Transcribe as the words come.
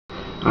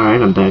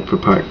Alright, I'm back for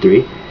part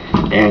 3.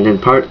 And in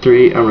part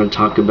 3, I'm going to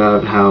talk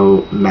about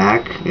how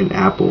Mac and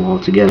Apple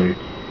altogether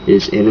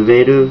is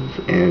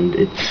innovative and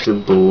it's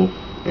simple,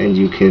 and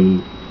you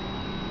can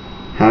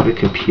have a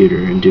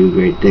computer and do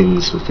great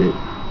things with it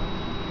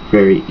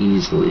very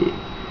easily.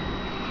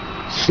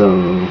 So,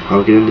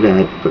 I'll get into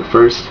that, but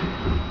first,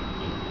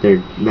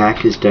 their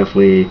Mac is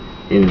definitely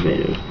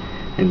innovative.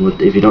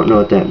 And if you don't know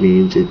what that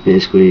means, it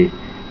basically,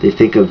 they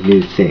think of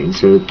new things,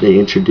 so they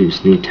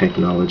introduce new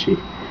technology.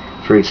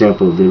 For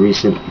example, the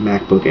recent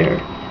MacBook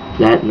Air.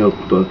 That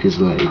notebook is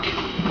like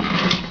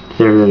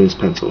thinner than this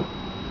pencil.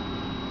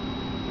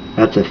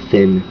 That's a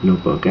thin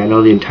notebook. I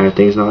know the entire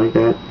thing's not like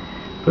that,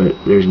 but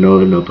there's no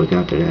other notebook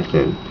out there that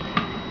thin.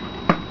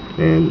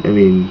 And I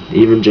mean,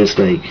 even just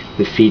like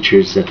the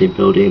features that they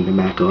build into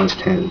Mac OS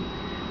X.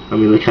 I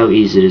mean, look how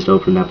easy it is to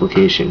open an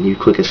application. You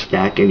click a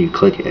stack and you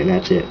click it, and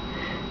that's it.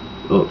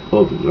 Or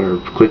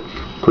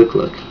quick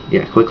look.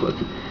 Yeah, quick look.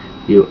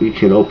 You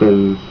can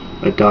open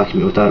a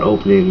document without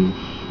opening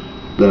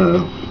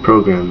the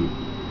program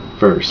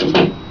first.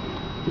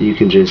 You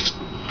can just,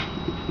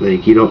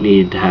 like, you don't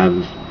need to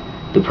have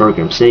the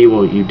program. Say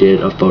you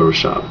did a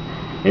Photoshop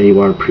and you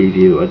want to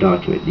preview a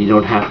document. You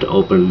don't have to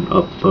open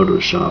up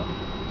Photoshop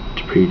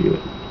to preview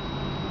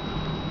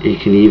it.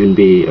 It can even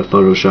be a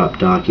Photoshop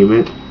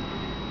document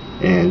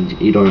and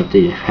you don't have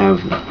to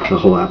have the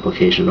whole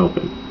application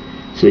open.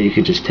 So you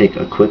can just take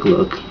a quick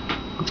look.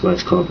 That's why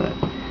it's called that.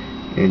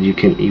 And you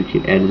can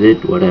edit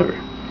it, whatever.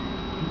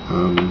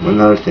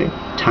 Another thing,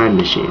 time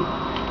machine.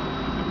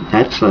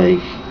 That's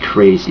like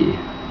crazy.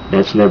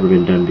 That's never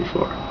been done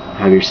before.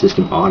 Have your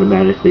system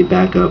automatically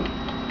back up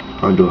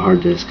onto a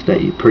hard disk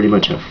that you pretty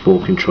much have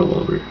full control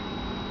over.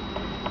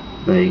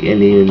 Like,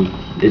 and even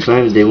it's not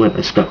even, they went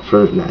a step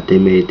further than that. They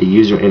made the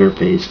user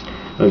interface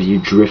of you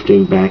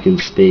drifting back in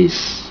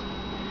space,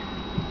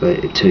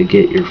 like, to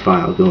get your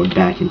file going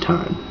back in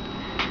time.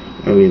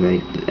 I mean,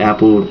 like,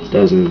 Apple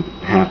doesn't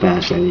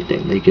half-ass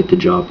anything. They get the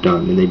job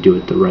done, and they do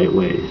it the right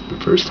way the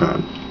first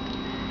time.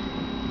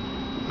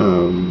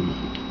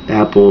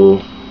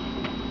 Apple,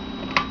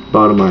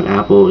 bottom line,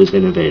 Apple is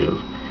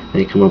innovative.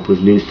 They come up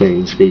with new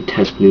things. They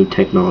test new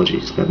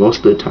technologies that most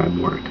of the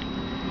time work.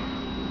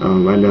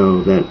 I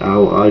know that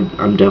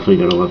I'm definitely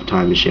going to love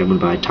Time Machine. I'm going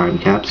to buy a time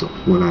capsule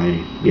when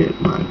I get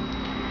mine.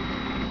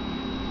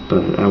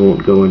 But I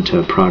won't go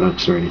into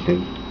products or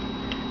anything.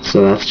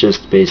 So that's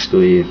just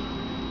basically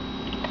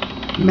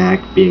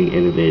Mac being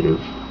innovative.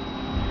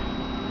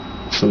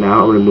 So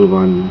now I'm going to move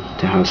on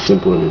to how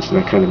simple it is, and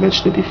I kind of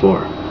mentioned it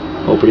before.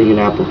 Opening an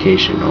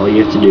application, all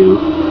you have to do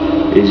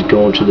is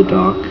go into the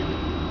dock,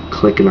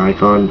 click an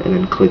icon, and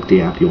then click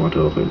the app you want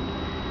to open.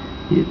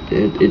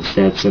 It's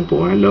that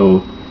simple. I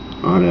know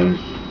on a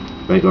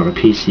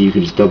PC you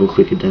can just double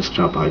click a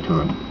desktop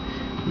icon.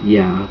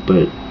 Yeah,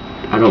 but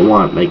I don't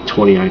want like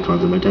 20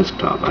 icons on my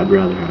desktop. I'd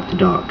rather have the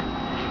dock,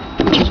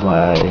 which is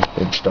why I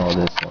installed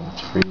this on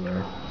its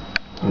freeware.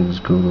 And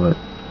just Google it.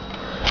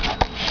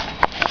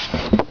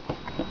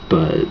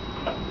 But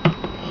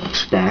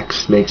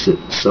Stacks makes it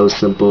so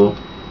simple.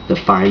 The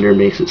Finder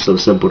makes it so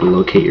simple to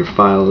locate your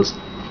files.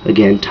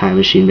 Again, Time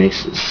Machine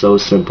makes it so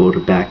simple to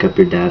back up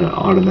your data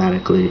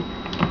automatically.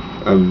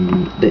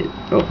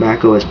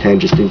 Mac OS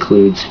X just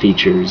includes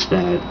features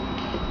that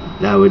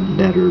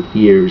are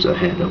years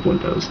ahead of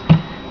Windows.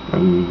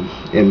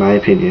 In my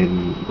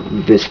opinion,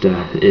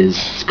 Vista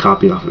is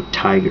copied off of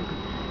Tiger.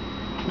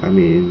 I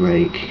mean,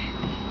 like,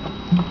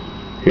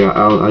 here,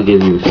 I'll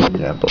give you a few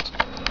examples.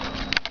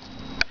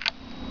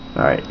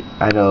 Alright,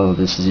 I know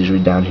this is usually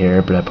down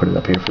here, but I put it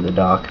up here for the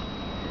dock.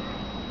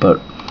 But,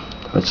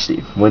 let's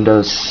see,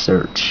 Windows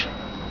search.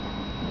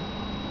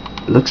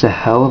 It looks a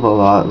hell of a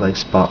lot like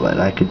Spotlight.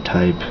 I could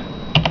type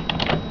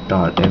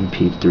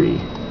 .mp3.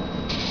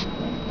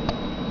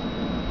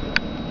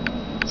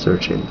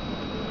 Searching.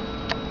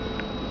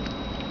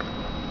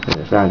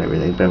 And I found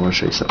everything, but I want to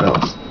show you something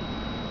else.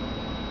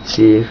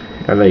 See,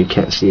 I know you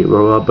can't see it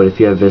real well, but if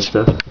you have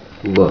Vista,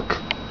 look.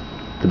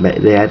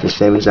 They had the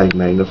same exact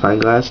magnifying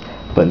glass,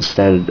 but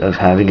instead of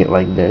having it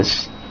like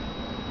this,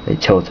 they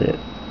tilted it.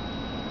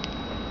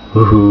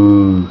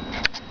 Woohoo!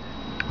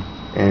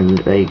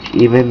 And like,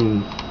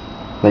 even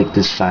like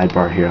this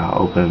sidebar here,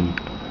 I'll open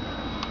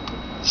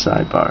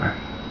sidebar.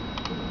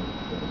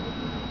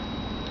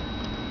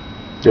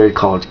 They're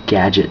called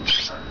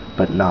gadgets,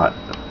 but not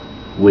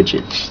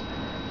widgets.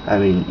 I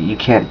mean, you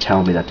can't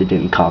tell me that they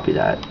didn't copy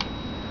that.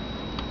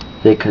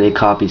 They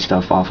copied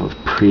stuff off of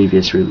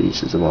previous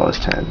releases of OS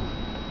X.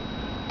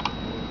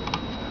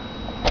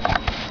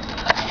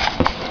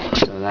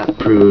 So that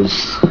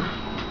proves,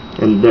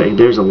 and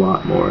there's a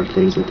lot more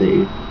things that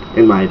they,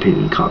 in my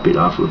opinion, copied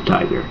off of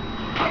Tiger.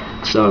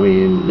 So I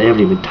mean, they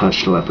haven't even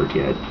touched Leopard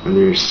yet, and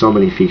there's so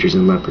many features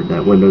in Leopard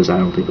that Windows I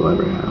don't think will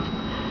ever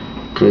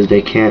have, because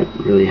they can't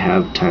really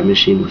have Time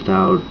Machine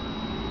without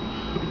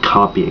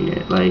copying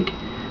it. Like,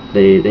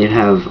 they'd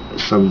have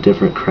some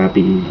different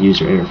crappy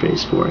user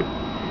interface for it,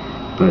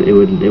 but it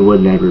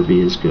would never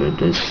be as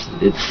good.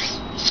 It's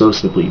so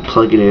simple. You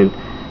plug it in,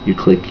 you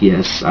click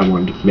yes, I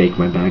want to make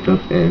my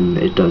backup, and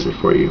it does it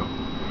for you.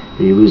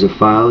 and you lose a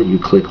file, you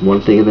click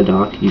one thing in the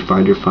dock, you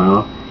find your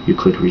file, you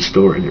click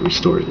restore, and it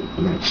restores it,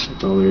 and that's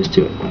all there is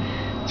to it.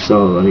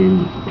 So, I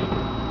mean,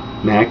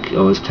 Mac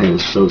OS X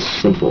is so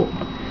simple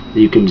that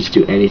you can just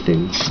do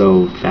anything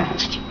so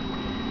fast.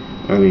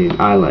 I mean,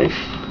 iLife,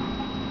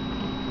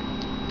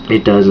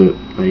 it doesn't,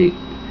 like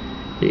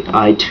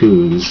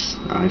iTunes,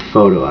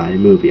 iPhoto,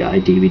 iMovie,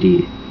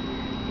 iDVD,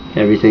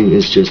 everything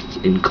is just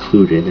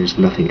included, there's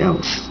nothing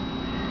else.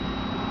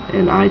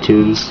 And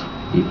iTunes,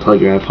 you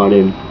plug your iPod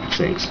in, it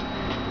syncs.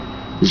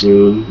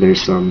 Zoom,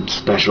 there's some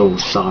special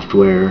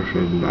software,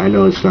 and I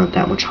know it's not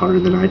that much harder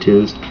than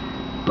iTunes,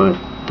 but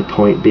the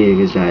point being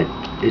is that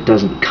it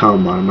doesn't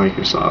come on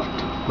Microsoft.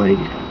 Like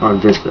on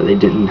Vista, they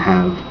didn't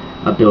have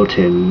a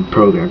built-in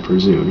program for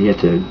Zoom. You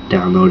have to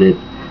download it,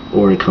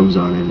 or it comes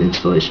on an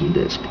installation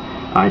disk.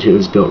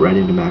 iTunes built right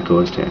into Mac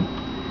OS X.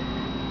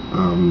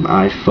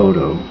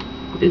 iPhoto,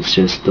 it's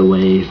just the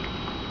way,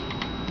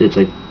 it's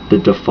like the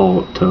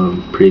default to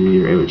preview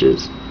your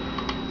images.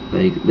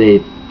 Like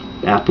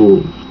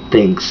Apple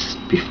thinks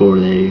before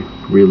they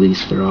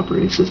release their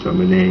operating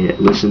system, and they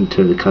listen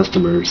to the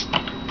customers,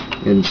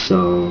 and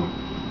so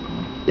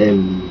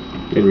in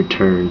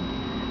return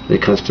the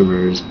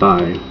customers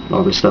buy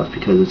all their stuff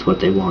because it's what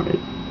they wanted.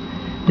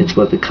 It's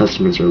what the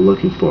customers are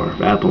looking for.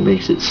 Apple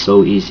makes it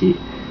so easy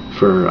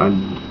for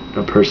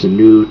a person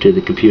new to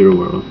the computer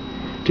world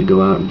to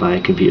go out and buy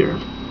a computer.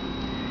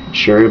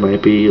 Sure, it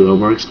might be a little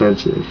more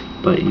expensive,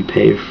 but you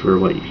pay for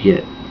what you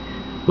get.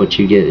 What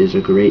you get is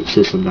a great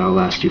system that will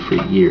last you for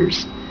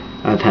years.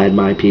 I've had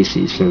my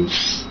PC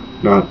since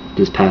not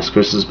this past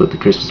Christmas, but the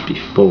Christmas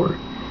before,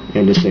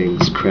 and this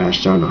thing's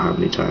crashed I don't know how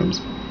many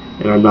times.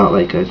 And I'm not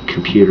like a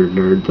computer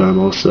nerd, but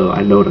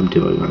I know what I'm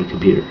doing on a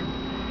computer.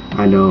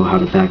 I know how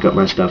to back up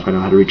my stuff, I know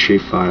how to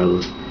retrieve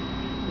files.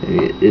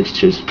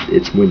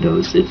 It's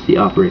Windows, it's the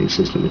operating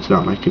system, it's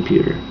not my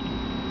computer.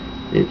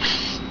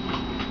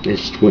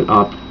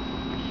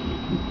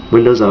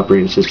 Windows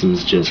operating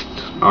systems just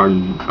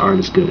aren't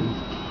as good,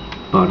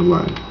 bottom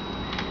line.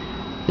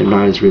 They're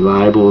not as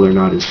reliable, they're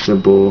not as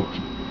simple,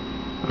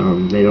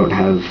 they don't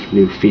have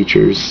new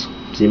features.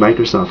 See,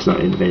 Microsoft's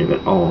not innovative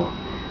at all.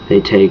 They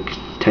take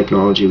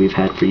technology we've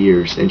had for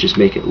years and just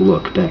make it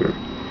look better.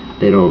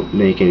 They don't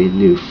make any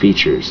new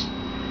features.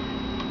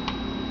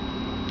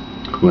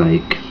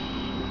 Like,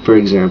 for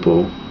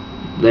example,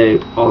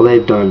 all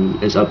they've done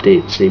is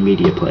update, say,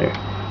 Media Player.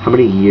 How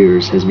many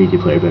years has Media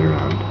Player been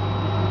around?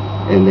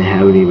 And they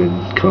haven't even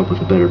come up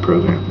with a better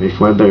program. If you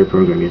want a better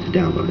program, you have to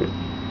download it.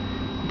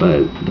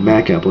 But the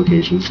Mac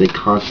applications, they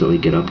constantly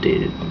get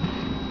updated.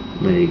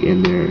 Like,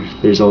 and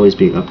there's always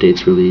being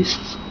updates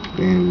released,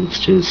 and it's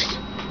just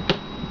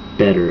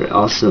better.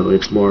 Also,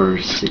 it's more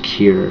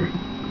secure.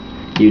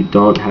 You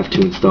don't have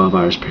to install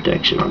virus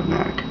protection on a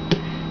Mac.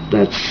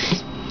 That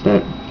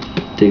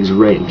digs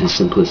right into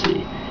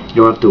simplicity. You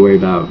don't have to worry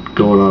about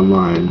going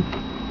online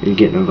and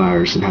getting a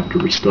virus and having to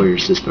restore your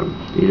system.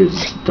 You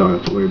just don't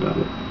have to worry about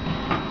it.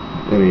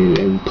 I mean,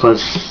 and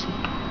plus,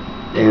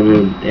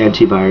 an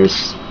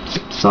antivirus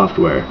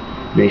software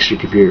makes your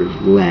computer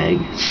lag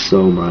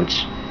so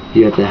much.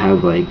 You have to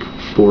have like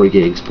 4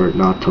 gigs for it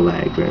not to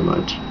lag very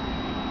much.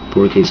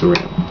 4 gigs of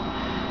RAM.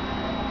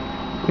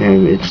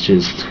 And it's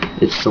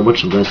so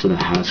much less of a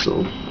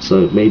hassle.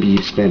 So maybe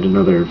you spend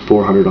another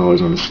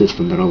 $400 on a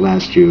system that'll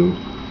last you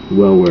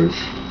well worth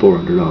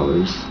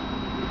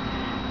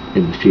 $400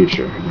 in the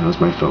future. And that was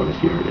my phone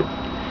if you heard it.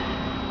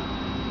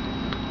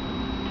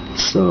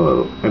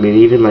 So, I mean,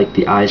 even like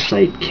the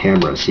iSight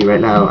camera. See, right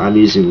now I'm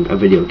using a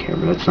video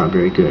camera. That's not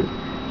very good.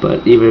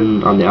 But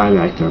even on the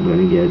iMac that I'm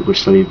going to get,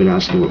 which some of you have been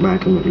asking what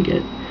Mac I'm going to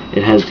get,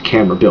 it has the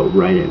camera built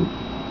right in.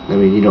 I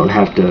mean, you don't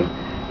have to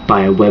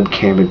buy a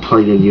webcam and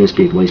plug it in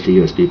USB and waste a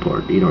USB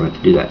port. You don't have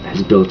to do that. It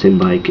has built-in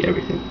mic,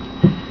 everything.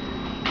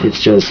 It's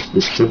just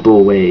the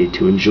simple way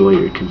to enjoy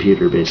your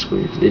computer,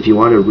 basically. If you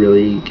want to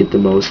really get the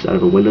most out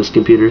of a Windows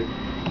computer,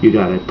 you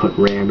gotta put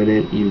RAM in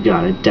it, you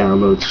gotta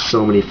download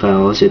so many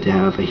files, you have to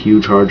have a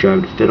huge hard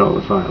drive to fit all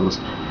the files.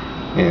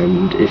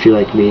 And if you're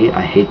like me,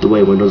 I hate the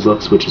way Windows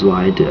looks, which is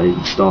why I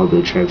installed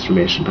the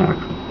transformation pack.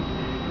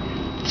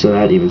 So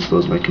that even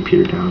slows my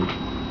computer down.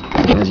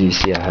 As you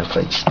see, I have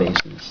like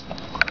spaces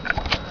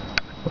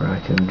where I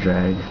can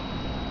drag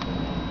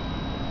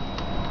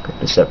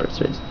the separate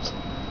spaces.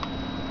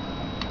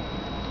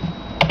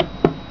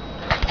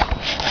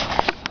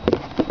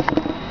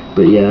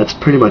 But yeah, that's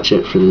pretty much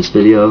it for this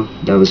video.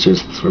 That was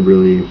just a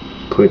really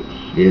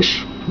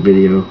quick-ish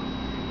video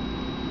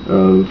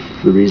of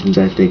the reasons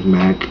I think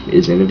Mac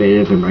is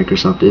innovative and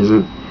Microsoft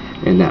isn't,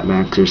 and that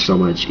Macs are so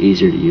much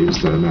easier to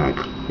use than a Mac.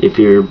 If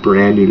you're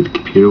brand new to the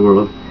computer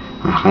world,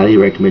 I highly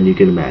recommend you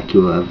get a Mac.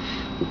 You'll have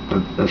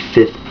a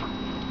fifth,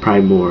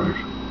 probably more,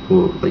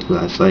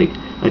 that's like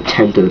a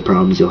tenth of the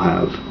problems you'll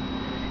have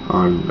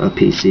on a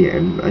PC,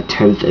 and a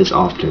tenth as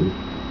often.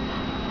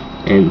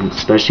 And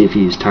especially if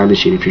you use Time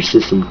Machine, if your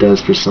system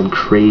does for some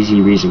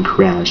crazy reason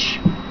crash,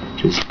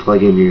 just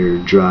plug in your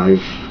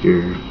drive,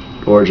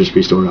 or just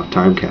restore it off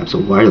Time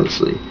Capsule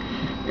wirelessly,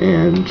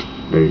 and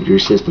your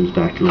system's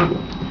back to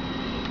normal.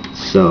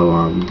 So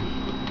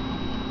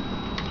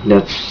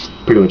that's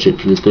pretty much it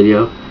for this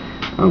video.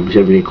 If you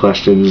have any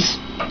questions,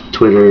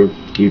 Twitter,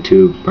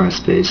 YouTube,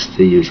 MySpace,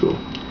 the usual.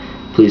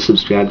 Please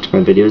subscribe to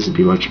my videos, it'd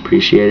be much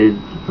appreciated.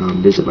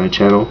 Visit my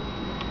channel,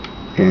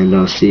 and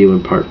I'll see you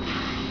in part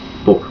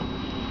 4.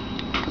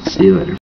 See you later.